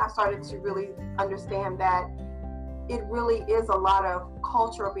know, then I started to really understand that it really is a lot of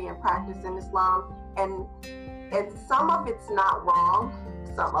culture being practiced in Islam, and some of it's not wrong.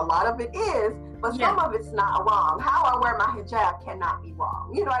 A lot of it is, but some of it's not wrong. How I wear my hijab cannot be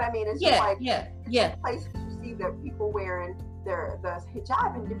wrong. You know what I mean? It's just like places you see that people wearing the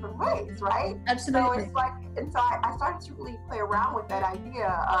hijab in different ways, right? Absolutely. So it's like, and so I started to really play around with that idea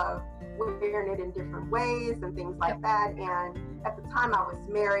of wearing it in different ways and things like that. And at the time I was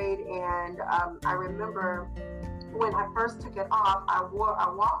married, and I remember when I first took it off, I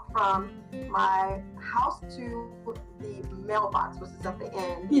walked from my house to the mailbox, which is at the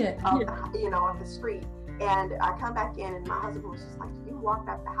end of the street. And I come back in, and my husband was just like, you walked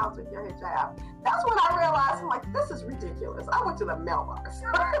out the house with your hijab. That's when I realized, I'm like, this is ridiculous. I went to the mailbox.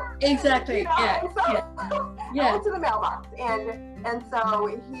 Exactly. You know? I went to the mailbox. And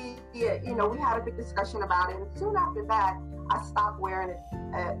so he, you know, we had a big discussion about it. And soon after that, I stopped wearing it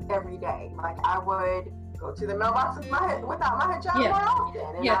every day. Like I would go to the mailbox without my hijab more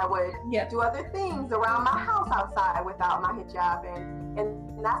often, and I would do other things around my house outside without my hijab,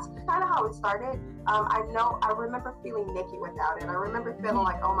 and that's kind of how it started. I remember feeling naked without it. I remember feeling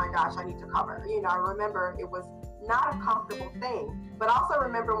like, oh my gosh, I need to cover. You know, I remember it was not a comfortable thing, but also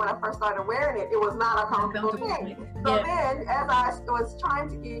remember when I first started wearing it, it was not a comfortable thing. So then, as I was trying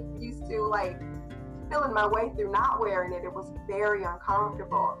to get used to like feeling my way through not wearing it, it was very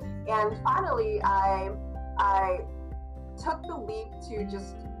uncomfortable. And finally, I took the leap to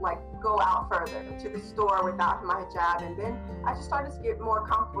just like go out further to the store without my hijab, and then I just started to get more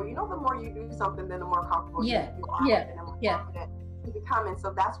comfortable. You know, the more you do something, then the more comfortable you are, and the more confident you become. And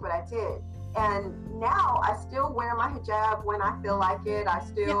so that's what I did. And now I still wear my hijab when I feel like it. I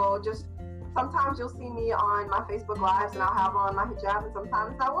still just, sometimes you'll see me on my Facebook Lives and I'll have on my hijab, and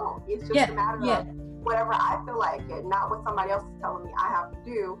sometimes I won't. It's just a matter of whatever I feel like it, not what somebody else is telling me I have to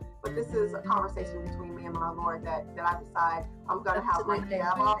do. But this is a conversation between me and my Lord that I decide I'm going to have my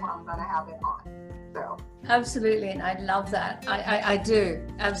hijab off or I'm going to have it on. So. Absolutely, and I love that. I do,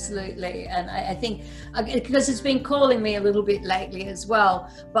 absolutely. And I think, because it's been calling me a little bit lately as well,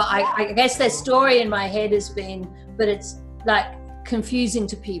 but I guess their story in my head has been, but it's like confusing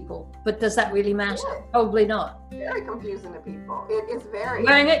to people. But does that really matter? Yeah. Probably not. Very confusing to people. It is very.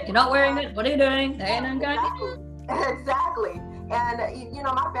 Wearing it, you're not wearing it, what are you doing? Exactly. And, you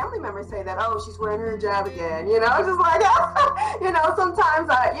know, my family members say that, oh, she's wearing her hijab again. You know, it's just like, you know, sometimes,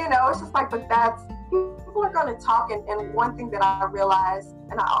 you know, it's just like, but that's, people are going to talk. And one thing that I realize,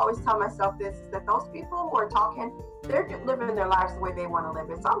 and I always tell myself this, is that those people who are talking, they're living their lives the way they want to live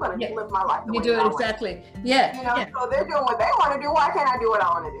it. So I'm going to live my life the way I want. You do it exactly. Yeah. You know, so they're doing what they want to do. Why can't I do what I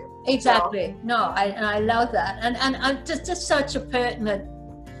want to do? Exactly. So, no, I love that. And I'm just such a pertinent,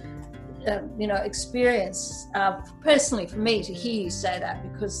 you know, experience personally for me to hear you say that,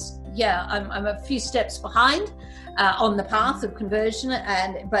 because I'm a few steps behind on the path of conversion,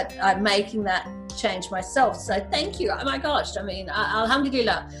 but I'm making that change myself. So thank you. Oh my gosh, I mean,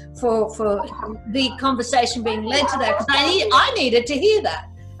 alhamdulillah for the conversation being led to that, because I needed to hear that.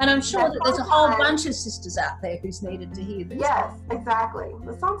 And I'm sure that there's a whole bunch of sisters out there who's needed to hear this. Yes, exactly.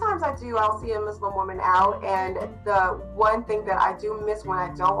 But sometimes I'll see a Muslim woman out, and the one thing that I do miss when I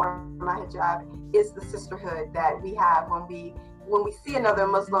don't wear my hijab is the sisterhood that we have when we see another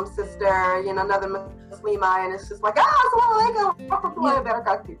Muslim sister, you know, another Muslima, and it's just like, assalamu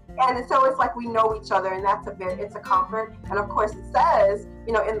alaikum. And so it's like we know each other, and it's a comfort. And of course it says,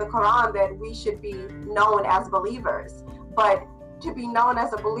 you know, in the Quran that we should be known as believers. But to be known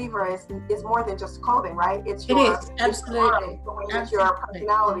as a believer is more than just clothing, right? It is, absolutely. It's your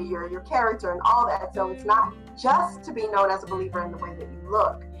personality, your character, and all that. So it's not just to be known as a believer in the way that you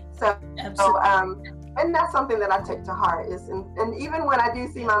look. So and that's something that I take to heart. And even when I do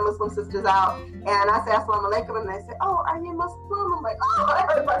see my Muslim sisters out and I say assalamu alaikum and they say, oh, are you Muslim? I'm like, oh,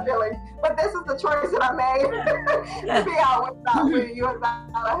 that hurts my feelings. But this is the choice that I made to be out without a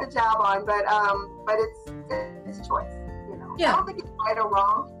hijab on. But it's a choice. I don't think it's right or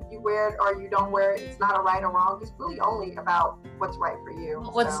wrong. You wear it or you don't wear it. It's not a right or wrong. It's really only about what's right for you.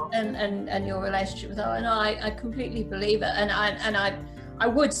 And your relationship with Allah. And I completely believe it. And I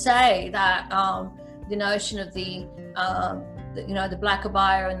would say that the notion of the black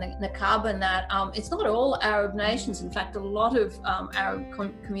abaya and the niqab, and that it's not all Arab nations. In fact, a lot of Arab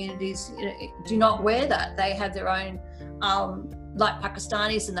communities do not wear that. They have their own, like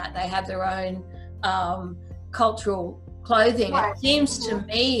Pakistanis, and that they have their own cultural clothing. Right. It seems to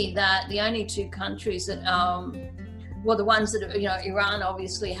me that the only two countries that the ones that, you know, Iran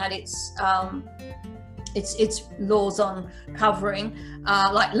obviously had its laws on covering,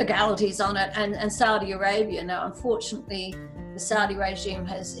 like legalities on it, and Saudi Arabia. Now, unfortunately, the Saudi regime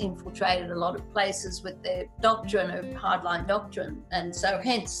has infiltrated a lot of places with their doctrine of hardline doctrine, and so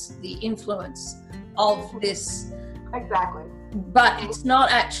hence the influence of this. Exactly. But it's not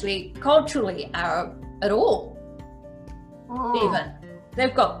actually culturally Arab at all. Even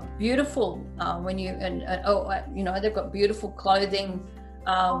they've got beautiful they've got beautiful clothing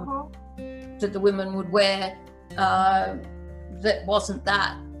that the women would wear that wasn't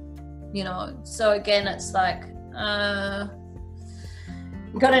that, you know. So again, it's like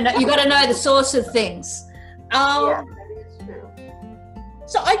you got to know the source of things. That is true.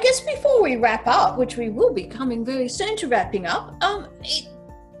 So I guess before we wrap up, which we will be coming very soon to wrapping up,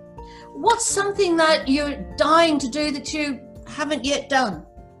 what's something that you're dying to do that you haven't yet done?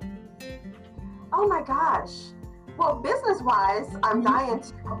 Oh my gosh. Well, business-wise, I'm dying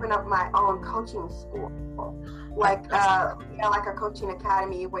to open up my own coaching school. Like a coaching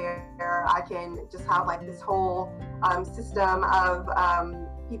academy where I can just have like this whole system of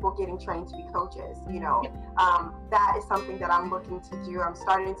people getting trained to be coaches, you know. That is something that I'm looking to do. I'm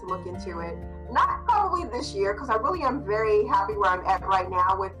starting to look into it. Not probably this year, because I really am very happy where I'm at right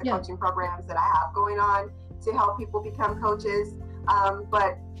now with the coaching programs that I have going on to help people become coaches.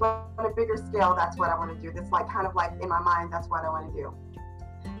 But on a bigger scale, that's what I want to do. That's like kind of like in my mind, that's what I want to do.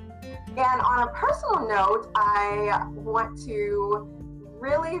 And on a personal note, I want to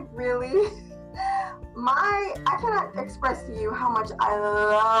really, really I cannot express to you how much I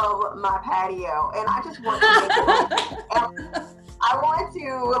love my patio, and I just want to make it. I want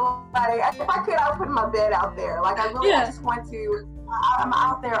to, like, if I could, I would put my bed out there. Like, I really just want to. I'm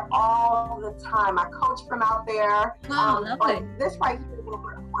out there all the time. I coach from out there. Lovely. Like this right here,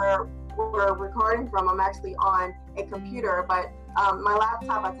 where we're recording from, I'm actually on a computer, but my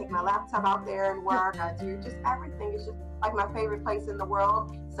laptop, I take my laptop out there and work. I do just everything. It's just like my favorite place in the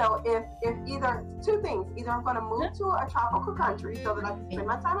world. So if either two things, either I'm going to move to a tropical country so that I can spend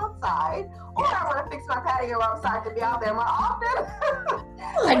my time outside, or I'm going to fix my patio outside to be out there more often.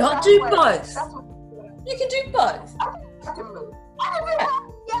 Why not do both? You can do both. I can move. I can do both.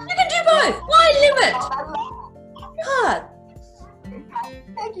 Yeah. You can do both. Why limit? God.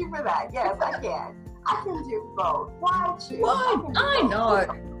 Thank you for that. Yes, I can. I can do both. Why choose? I know.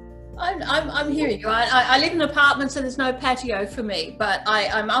 I'm hearing you. I live in an apartment, so there's no patio for me. But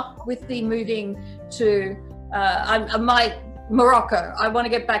I'm up with the moving to Morocco. I want to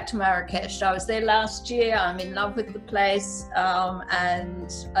get back to Marrakesh. I was there last year. I'm in love with the place, and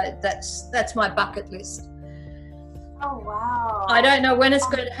that's my bucket list. Oh wow! I don't know when it's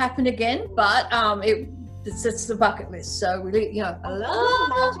going to happen again, but it's the bucket list. So we,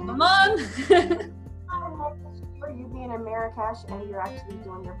 hello, come on. You being in Marrakesh and you're actually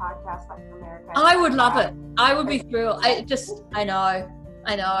doing your podcast like from Marrakesh. I would love it. I would be thrilled. I know,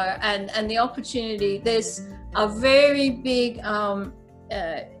 and the opportunity. There's a very big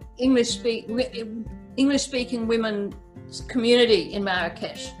English speaking women community in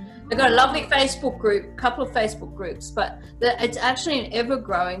Marrakesh. They've got a lovely Facebook group, a couple of Facebook groups, but it's actually an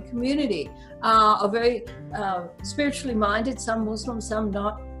ever-growing community. Are very spiritually minded, some Muslim, some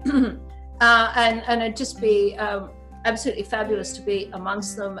not. And it'd just be absolutely fabulous to be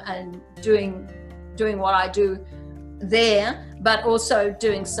amongst them and doing what I do there, but also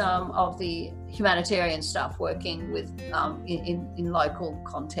doing some of the humanitarian stuff, working with in local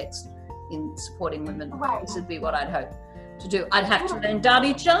context in supporting women. Right. This would be what I'd hope to do. I'd have to learn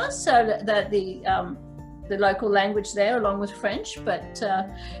Darija, so that the local language there, along with French, but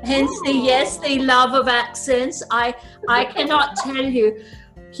hence the love of accents. I cannot tell you.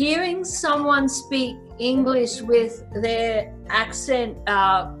 Hearing someone speak English with their accent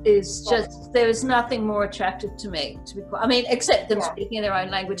is just, there is nothing more attractive to me. Except them speaking their own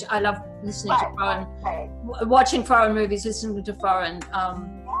language. I love listening to watching foreign movies, listening to foreign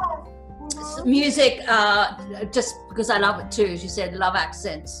music, just because I love it too. As you said, love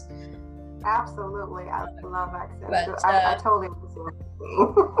accents. Absolutely, I love accents. But, I totally understand.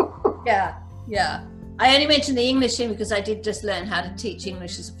 Yeah. I only mentioned the English thing because I did just learn how to teach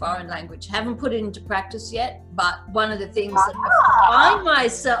English as a foreign language. Haven't put it into practice yet, but one of the things that I find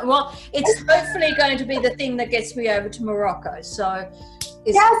myself, well, it's hopefully going to be the thing that gets me over to Morocco. So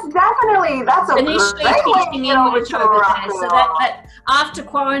yes, definitely. That's a initially great teaching English over there. So that after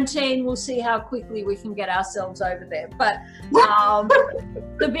quarantine, we'll see how quickly we can get ourselves over there. But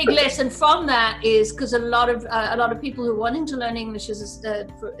the big lesson from that is, because a lot of people who are wanting to learn English as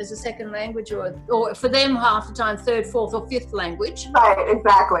a second language, or for them half the time third, fourth, or fifth language. Right,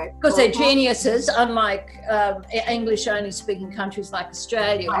 exactly. Because they're geniuses, unlike English only speaking countries like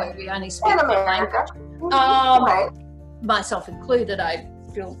Australia, where we only speak one language. Myself included, I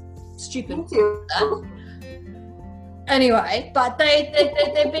feel stupid. Me too. Anyway, but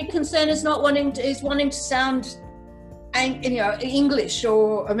their big concern is wanting to sound, English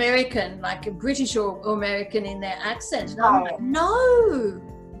or American, like a British or American in their accent. And I'm like, no.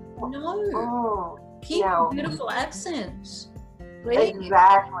 Keep beautiful accents. Please.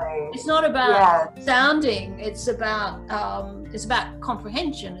 Exactly. It's not about sounding. It's about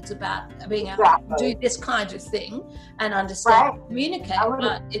comprehension. It's about being able to do this kind of thing and understand, and communicate.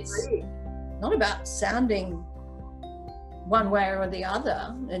 But it's not about sounding one way or the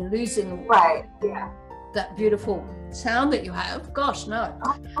other and losing that beautiful sound that you have. Gosh, no.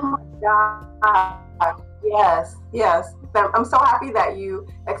 Oh my God. Yes. I'm so happy that you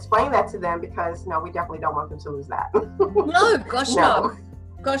explained that to them, because we definitely don't want them to lose that. No, gosh, no.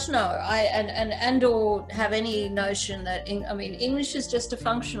 Gosh, no. And or have any notion that English is just a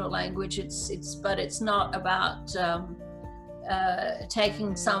functional language. But it's not about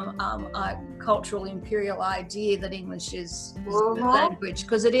taking some cultural imperial idea that English is the language,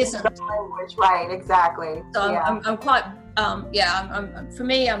 because it isn't. Language, right? Exactly. So I'm quite for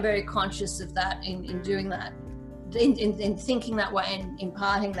me, I'm very conscious of that in doing that. In thinking that way and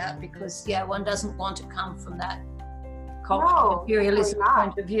imparting that, because one doesn't want to come from that cultural imperialism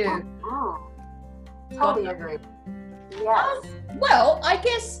point of view. Totally agree. Yes. Well, I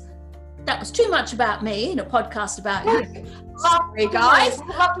guess that was too much about me in a podcast about you. Sorry, guys.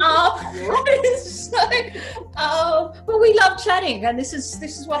 Well, we love chatting, and this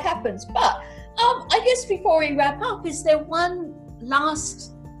is what happens. But I guess before we wrap up, is there one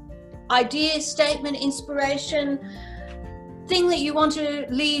last idea, statement, inspiration, thing that you want to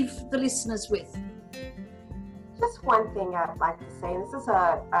leave the listeners with? Just one thing I'd like to say. This is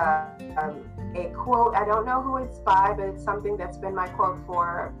a quote. I don't know who it's by, but it's something that's been my quote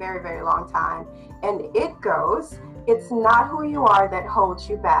for a very, very long time. And it goes, "It's not who you are that holds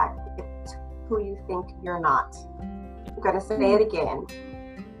you back. It's who you think you're not." I'm going to say it again.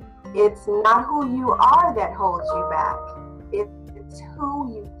 It's not who you are that holds you back. It's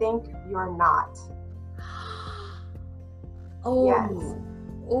who you think you're not. Oh, yes.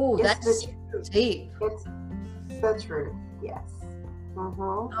 Oh, that's deep. It's the truth. Yes. Mm-hmm.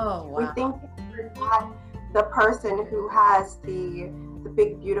 Oh, wow. We think we're not the person who has the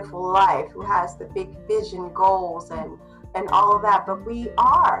big, beautiful life, who has the big vision, goals, and all of that, but we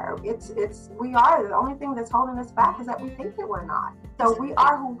are. We are. The only thing that's holding us back is that we think that we're not. So we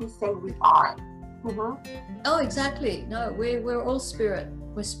are who we say we are. Mm-hmm. Oh, exactly. No, we're all spirit.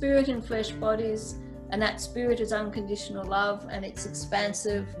 We're spirit in flesh bodies, and that spirit is unconditional love, and it's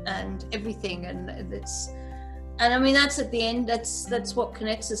expansive and everything, and I mean, that's at the end, that's what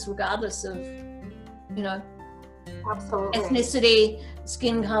connects us, regardless of, Absolutely. ethnicity,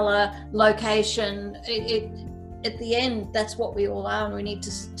 skin color, location. At the end, that's what we all are, and we need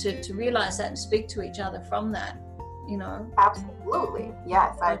to realize that and speak to each other from that, Absolutely.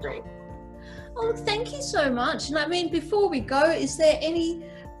 Yes, I agree. Oh, thank you so much. And I mean, before we go, is there any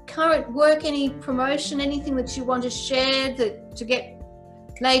current work, any promotion, anything that you want to share to get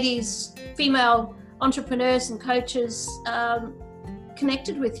ladies, female entrepreneurs and coaches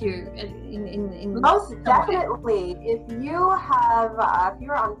connected with you in most definitely. If you're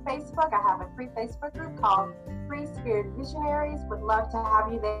on Facebook, I have a free Facebook group called Free Spirit Visionaries. Would love to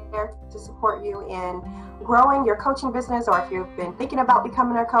have you there to support you in growing your coaching business, or if you've been thinking about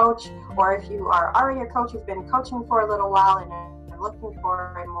becoming a coach, or if you are already a coach who's been coaching for a little while and are looking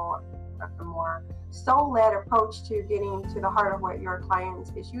for a more soul-led approach to getting to the heart of what your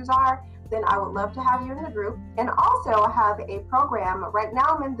clients' issues are, then I would love to have you in the group. And also I have a program. Right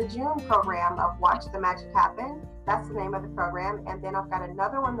now I'm in the June program of Watch the Magic Happen. That's the name of the program. And then I've got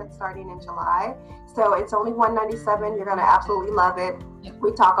another one that's starting in July. So it's only $197. You're going to absolutely love it.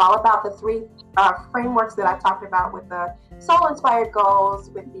 We talk all about the three frameworks that I talked about, with the soul-inspired goals,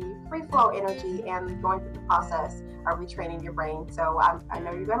 with the free flow energy, and going through the process of retraining your brain. So I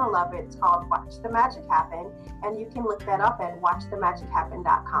know you're going to love it. It's called Watch the Magic Happen, and you can look that up at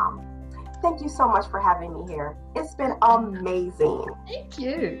watchthemagichappen.com. Thank you so much for having me here. It's been amazing. Thank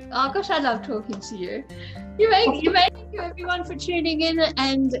you. Oh gosh, I love talking to you. Thank you everyone for tuning in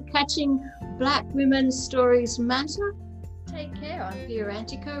and catching Black Women's Stories Matter. Take care. I'm Aja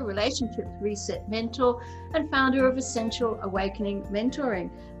Vancica, Relationship Reset Mentor and founder of Essential Awakening Mentoring.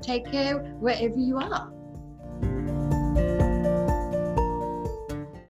 Take care wherever you are.